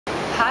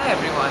Hi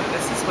everyone,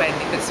 this is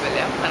Wendy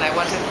Fitzwilliam, and I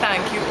want to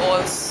thank you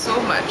all so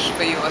much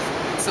for your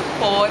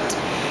support,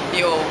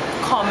 your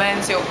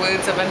comments, your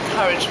words of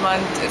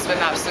encouragement. It's been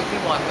absolutely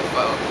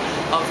wonderful.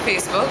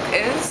 Facebook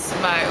is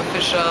my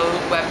official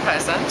web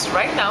presence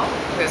right now.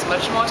 There's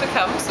much more to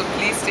come, so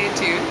please stay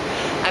tuned.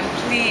 And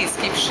please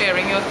keep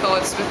sharing your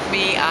thoughts with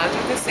me. I'll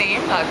do the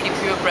same. I'll keep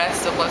you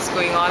abreast of what's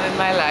going on in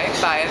my life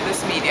via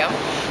this medium.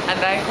 And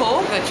I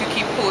hope that you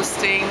keep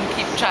posting,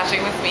 keep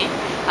chatting with me.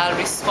 I'll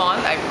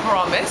respond, I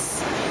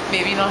promise.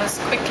 Maybe not as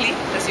quickly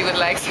as you would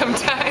like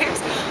sometimes,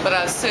 but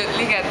I'll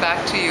certainly get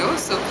back to you.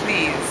 So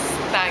please,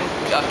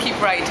 keep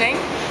writing.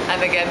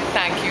 And again,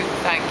 thank you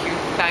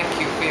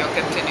for your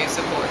continued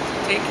support.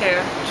 Take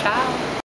care. Ciao.